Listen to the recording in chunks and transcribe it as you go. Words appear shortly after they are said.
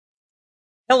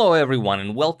Hello everyone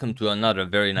and welcome to another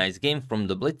very nice game from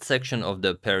the Blitz section of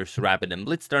the Paris Rapid and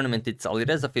Blitz tournament. It's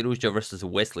Alireza Firouzja versus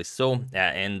Wesley.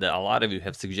 And a lot of you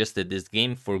have suggested this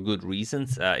game for good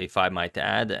reasons, if I might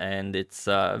add. And it's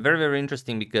very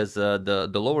interesting because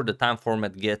the lower the time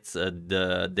format gets,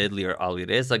 the deadlier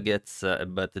Alireza gets.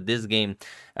 But this game,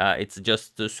 it's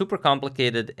just super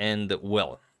complicated and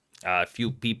well. Few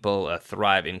people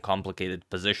thrive in complicated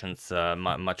positions,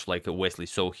 much like Wesley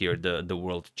So here, the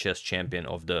world chess champion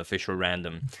of the official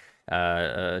random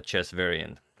chess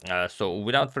variant. So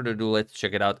without further ado, let's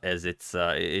check it out as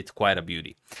it's quite a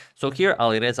beauty. So here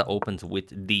Alireza opens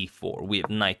with d4. We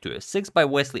have knight to f6 by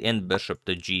Wesley and bishop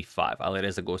to g5.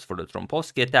 Alireza goes for the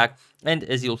Trompovsky attack, and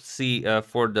as you'll see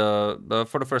for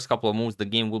the first couple of moves, the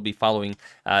game will be following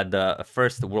the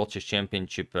first World Chess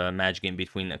Championship match game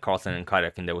between Carlsen and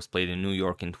Karakin that was played in New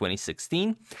York in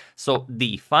 2016. So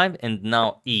d5 and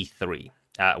now e3.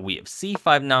 We have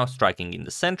c5 now, striking in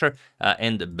the center,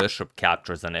 and the bishop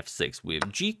captures on f6. We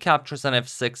have g captures on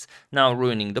f6, now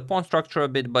ruining the pawn structure a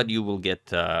bit, but you will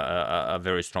get a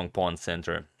very strong pawn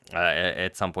center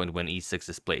at some point when e6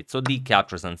 is played. So d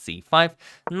captures on c5,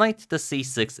 knight to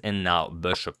c6, and now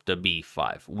bishop to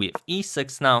b5. We have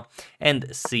e6 now, and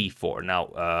c4. Now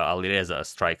Alireza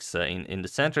strikes in the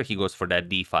center. He goes for that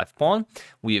d5 pawn.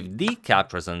 We have d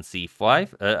captures on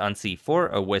c5, on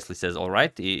c4. Wesley says, all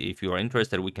right, if you are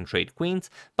interested, we can trade queens.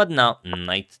 But now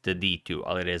knight to d2.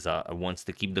 Alireza wants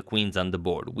to keep the queens on the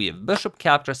board. We have bishop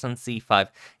captures on c5,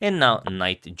 and now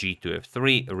knight g to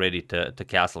f3, ready to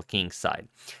castle king side.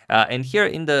 And here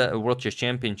in the World Chess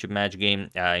Championship match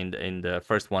game, in the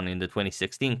first one in the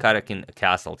 2016, Karakin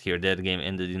castled here. That game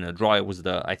ended in a draw. It was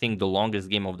I think the longest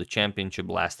game of the championship,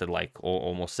 lasted like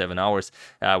almost 7 hours,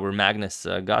 where Magnus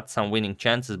got some winning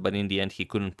chances, but in the end he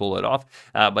couldn't pull it off.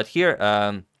 But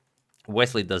here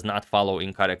Wesley does not follow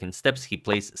in Karakin's steps. He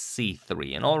plays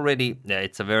c3, and already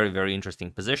it's a very interesting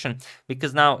position,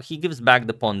 because now he gives back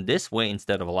the pawn this way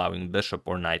instead of allowing bishop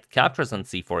or knight captures on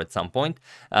c4 at some point,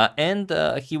 and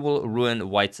he will ruin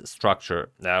White's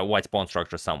structure, White's pawn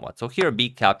structure somewhat. So here b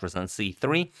captures on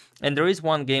c3, and there is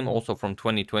one game also from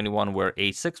 2021 where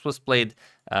a6 was played,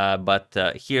 but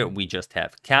here we just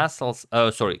have castles,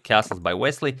 castles by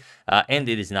Wesley, and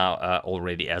it is now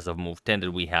already, as of move 10,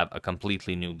 that we have a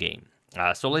completely new game.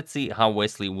 So let's see how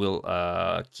Wesley will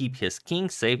keep his king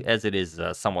safe, as it is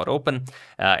somewhat open,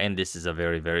 and this is a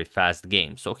very fast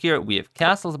game. So here we have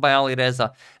castles by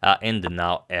Alireza, and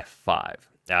now f5.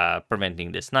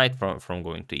 Preventing this knight from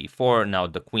going to e4. Now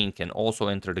the queen can also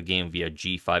enter the game via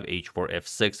g5, h4,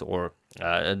 f6, or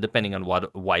depending on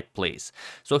what White plays.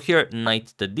 So here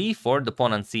knight to d4, the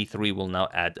pawn on c3 will now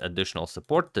add additional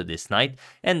support to this knight,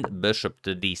 and bishop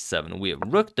to d7. We have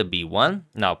rook to b1,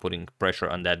 now putting pressure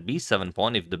on that b7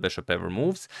 pawn if the bishop ever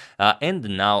moves,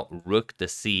 and now rook to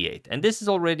c8. And this is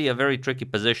already a very tricky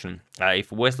position.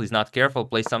 If Wesley's not careful,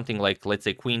 play something like, let's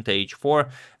say, queen to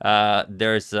h4,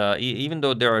 there's even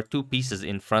though there are two pieces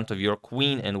in front of your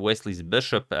queen and Wesley's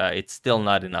bishop, it's still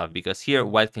not enough, because here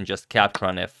White can just capture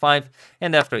on f5,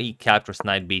 and after he captures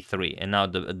knight b3, and now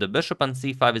the bishop on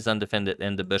c5 is undefended,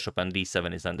 and the bishop on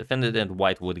d7 is undefended, and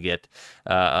White would get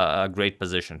a great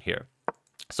position here.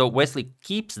 So Wesley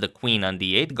keeps the queen on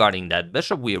d8, guarding that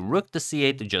bishop. We have rook to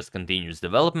c8, just continues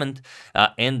development,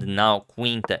 and now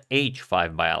queen to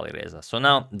h5 by Alireza. So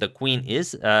now the queen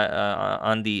is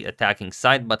on the attacking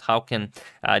side, but how can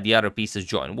the other pieces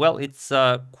join? Well, it's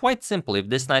quite simple. If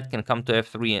this knight can come to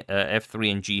f3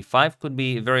 and g5, could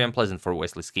be very unpleasant for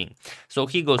Wesley's king. So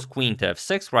he goes queen to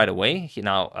f6 right away. He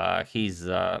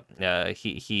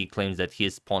claims that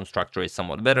his pawn structure is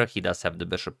somewhat better. He does have the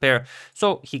bishop pair,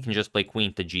 so he can just play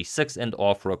queen to g6 and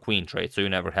offer a queen trade, so you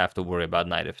never have to worry about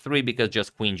knight f3, because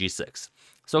just queen g6.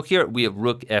 So here we have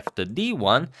rook f to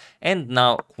d1, and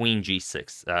now queen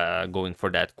g6, going for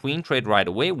that queen trade right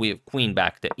away. We have queen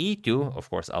back to e2. Of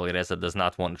course, Alireza does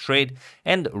not want to trade,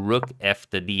 and rook f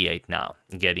to d8 now,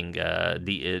 getting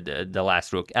the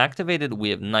last rook activated. We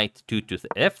have knight 2 to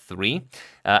f3,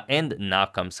 and now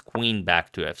comes queen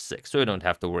back to f6. So you don't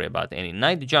have to worry about any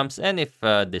knight jumps, and if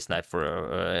this knight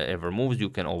ever moves, you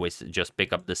can always just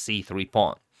pick up the c3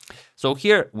 pawn. So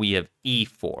here we have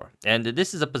e4, and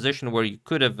this is a position where you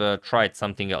could have tried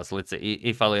something else. Let's say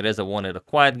if Alireza wanted a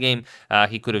quiet game,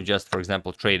 he could have just, for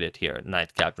example, traded here.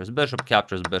 Knight captures, bishop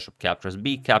captures,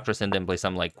 b captures, and then play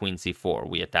something like queen c4.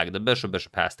 We attack the bishop,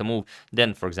 bishop has to move.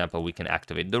 Then, for example, we can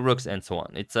activate the rooks and so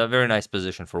on. It's a very nice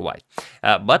position for White.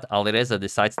 But Alireza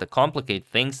decides to complicate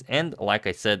things, and like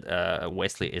I said,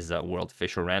 Wesley is a World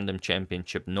Fisher Random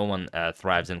Championship. No one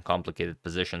thrives in complicated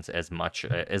positions as much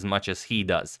as he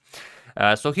does.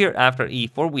 So here after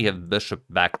e4 we have bishop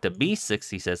back to b6.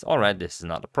 He says, all right, this is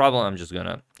not a problem. I'm just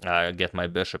gonna get my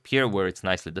bishop here where it's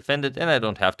nicely defended, and I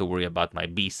don't have to worry about my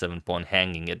b7 pawn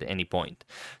hanging at any point.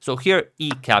 So here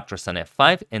e captures on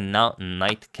f5, and now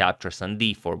knight captures on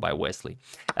d4 by Wesley.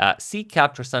 C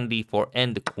captures on d4,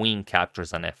 and the queen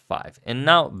captures on f5. And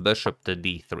now bishop to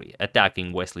d3,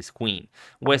 attacking Wesley's queen.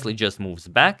 Wesley just moves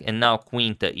back, and now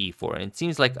queen to e4. And it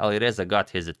seems like Alireza got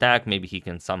his attack. Maybe he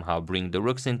can somehow bring the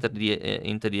rooks into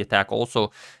the attack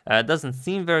also. Doesn't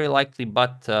seem very likely,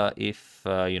 but if,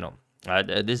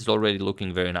 this is already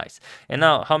looking very nice. And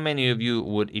now, how many of you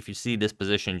would, if you see this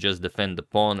position, just defend the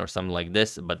pawn or something like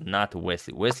this, but not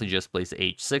Wesley? Wesley just plays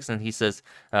h6, and he says,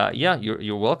 yeah,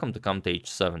 you're welcome to come to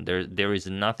h7. There is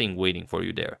nothing waiting for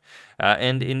you there.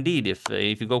 And indeed, if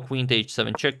you go queen to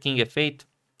h7 check, king f8,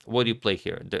 what do you play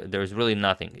here? There's really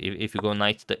nothing. If you go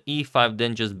knight to e5,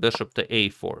 then just bishop to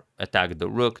a4. Attack the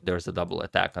rook. There's a double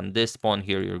attack on this pawn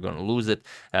here. You're going to lose it.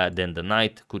 Then the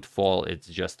knight could fall. It's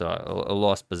just a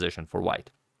lost position for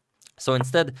white. So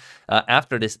instead,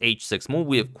 after this h6 move,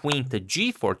 we have queen to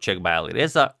g4 check by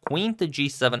Alireza. Queen to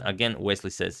g7. Again,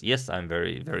 Wesley says, yes, I'm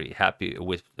very, very happy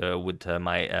with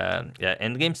my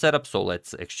endgame setup, so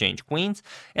let's exchange queens.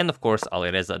 And of course,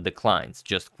 Alireza declines.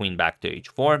 Just queen back to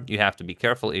h4. You have to be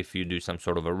careful if you do some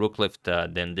sort of a rook lift,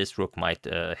 then this rook might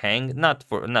hang. Not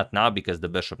now, because the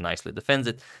bishop nicely defends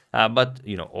it, but,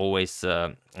 always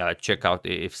check out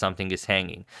if something is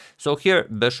hanging. So here,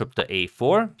 bishop to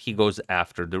a4. He goes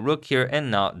after the rook here,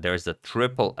 and now there's a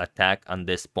triple attack on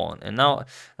this pawn. And now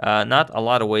not a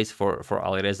lot of ways for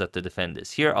Alireza to defend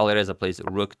this. Here Alireza plays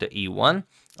rook to e1.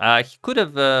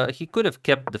 He could have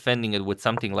kept defending it with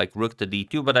something like rook to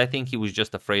d2, but I think he was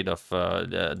just afraid of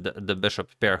the bishop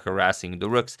pair harassing the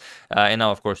rooks. And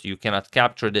now, of course, you cannot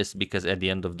capture this because at the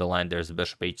end of the line there's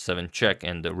bishop h7 check,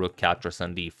 and the rook captures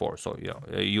on d4. So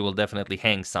you will definitely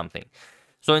hang something.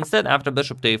 So instead, after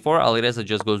bishop to a4, Alireza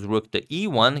just goes rook to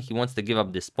e1. He wants to give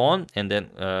up this pawn and then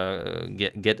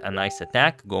get a nice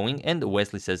attack going. And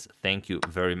Wesley says, thank you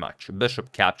very much.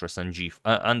 Bishop captures on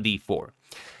d4.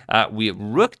 We have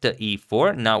rook to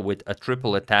e4, now with a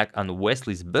triple attack on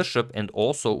Wesley's bishop, and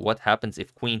also what happens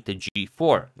if queen to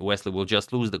g4. Wesley will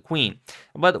just lose the queen,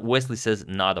 but Wesley says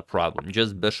not a problem,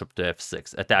 just bishop to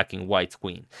f6, attacking white's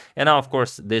queen. And now, of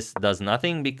course, this does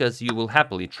nothing because you will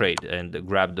happily trade and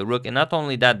grab the rook, and not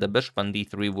only that, the bishop on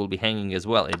d3 will be hanging as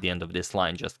well at the end of this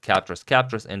line, just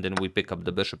captures, and then we pick up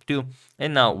the bishop too,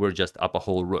 and now we're just up a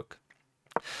whole rook.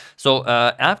 So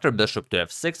after bishop to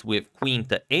f6, we have queen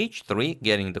to h3,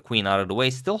 getting the queen out of the way,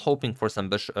 still hoping for some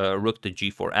rook to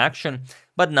g4 action.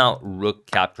 But now rook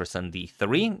captures on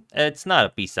d3. It's not a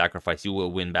piece sacrifice. You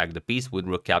will win back the piece with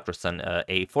rook captures on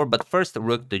a4. But first,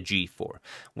 rook to g4.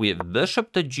 We have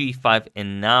bishop to g5,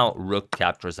 and now rook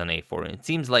captures on a4. And it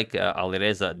seems like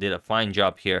Alireza did a fine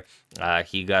job here.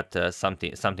 He got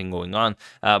something going on.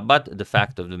 But the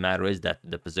fact of the matter is that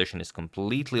the position is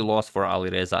completely lost for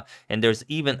Alireza. And there's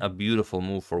even a beautiful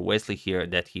move for Wesley here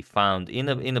that he found in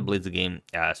a Blitz game.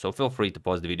 So feel free to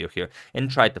pause the video here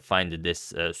and try to find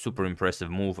this super impressive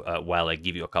move while I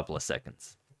give you a couple of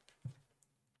seconds.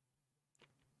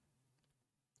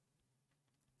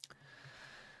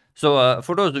 So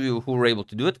for those of you who were able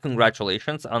to do it,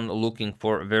 congratulations on looking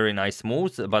for very nice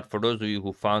moves. But for those of you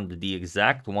who found the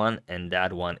exact one, and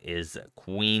that one is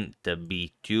queen to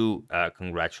b2,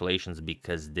 congratulations,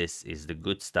 because this is the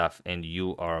good stuff and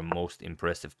you are a most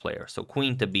impressive player. So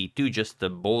queen to b2, just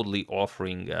boldly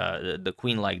offering the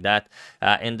queen like that,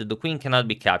 and the queen cannot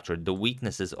be captured. The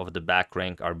weaknesses of the back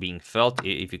rank are being felt.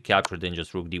 If you capture, then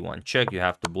just rook d1 check, you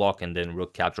have to block, and then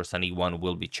rook captures on e1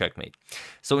 will be checkmate.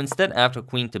 So instead, after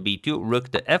queen to b2, rook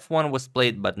to f1 was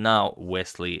played, but now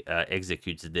Wesley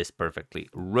executes this perfectly.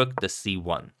 Rook to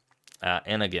c1.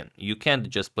 And again, you can't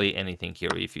just play anything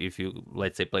here. If you,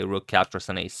 let's say, play rook captures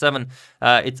on a7,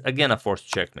 it's again a forced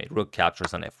checkmate. Rook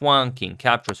captures on f1, king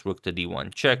captures, rook to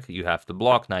d1 check. You have to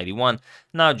block, knight e1.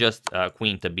 Now just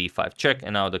queen to b5 check,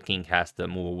 and now the king has to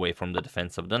move away from the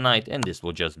defense of the knight, and this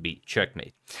will just be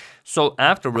checkmate. So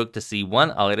after rook to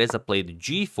c1, Alireza played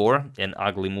g4, an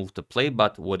ugly move to play,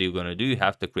 but what are you going to do? You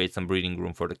have to create some breathing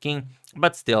room for the king.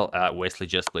 But still, Wesley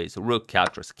just plays rook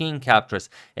captures, king captures,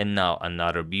 and now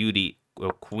another beauty.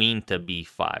 queen to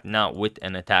b5. Now with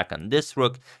an attack on this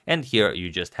rook, and here you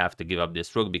just have to give up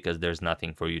this rook because there's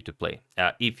nothing for you to play.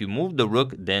 If you move the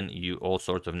rook, then all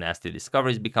sorts of nasty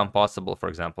discoveries become possible. For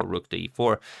example, rook to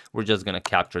e4. We're just going to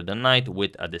capture the knight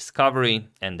with a discovery,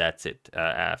 and that's it.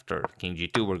 After king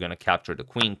g2, we're going to capture the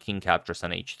queen. King captures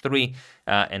on h3,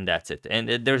 and that's it. And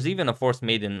there's even a forced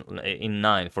mate in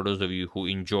 9 for those of you who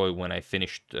enjoy when I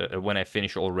finish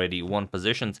already won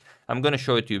positions. I'm going to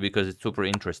show it to you because it's super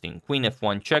interesting. Queen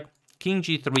f1 check, king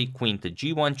g3, queen to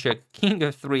g1 check, king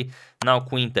f3, now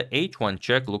queen to h1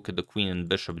 check. Look at the queen and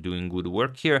bishop doing good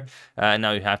work here.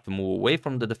 Now you have to move away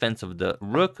from the defense of the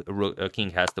rook.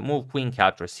 King has to move, queen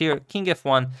captures here, king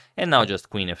f1, and now just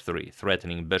queen f3,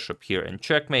 threatening bishop here and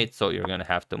checkmate. So you're going to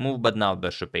have to move, but now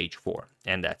bishop h4,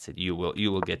 and that's it. You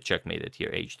will get checkmated here,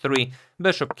 h3,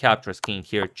 bishop captures king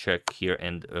here, check here,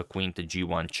 and queen to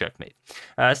g1 checkmate.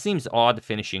 Seems odd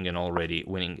finishing an already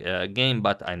winning game,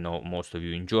 but I know most of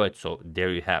you enjoy it, so there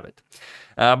you have it.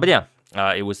 But yeah,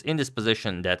 it was in this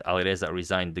position that Alireza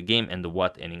resigned the game, and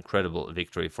what an incredible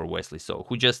victory for Wesley. So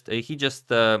he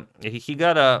didn't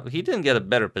get a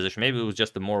better position. Maybe it was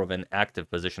just more of an active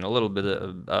position, a little bit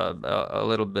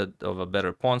of a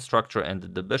better pawn structure and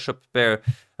the bishop pair.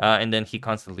 And then he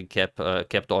constantly kept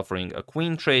offering a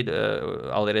queen trade.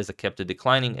 Alireza kept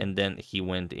declining, and then he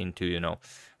went into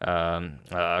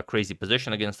a crazy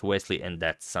position against Wesley, and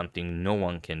that's something no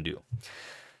one can do.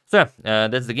 So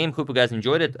that's the game. Hope you guys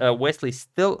enjoyed it. Wesley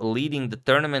still leading the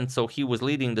tournament. So he was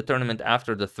leading the tournament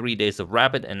after the 3 days of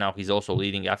Rapid, and now he's also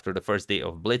leading after the first day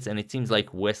of Blitz. And it seems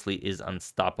like Wesley is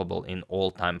unstoppable in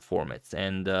all-time formats.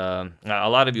 And a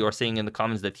lot of you are saying in the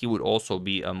comments that he would also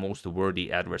be a most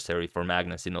worthy adversary for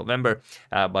Magnus in November,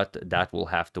 but that will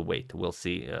have to wait. We'll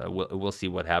see. We'll see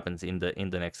what happens in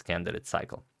the next candidate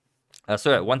cycle.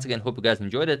 So once again, hope you guys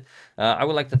enjoyed it. I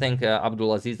would like to thank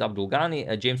Abdulaziz Abdul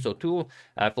Ghani, James O'Toole,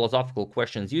 Philosophical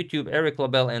Questions YouTube, Eric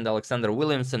Labelle, and Alexander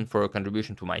Williamson for a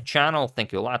contribution to my channel.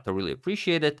 Thank you a lot. I really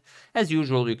appreciate it. As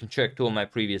usual, you can check 2 of my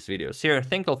previous videos here.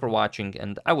 Thank you all for watching,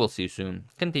 and I will see you soon,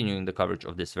 continuing the coverage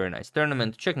of this very nice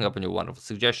tournament, checking up on your wonderful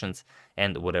suggestions,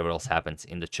 and whatever else happens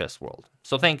in the chess world.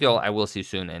 So thank you all. I will see you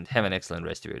soon, and have an excellent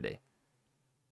rest of your day.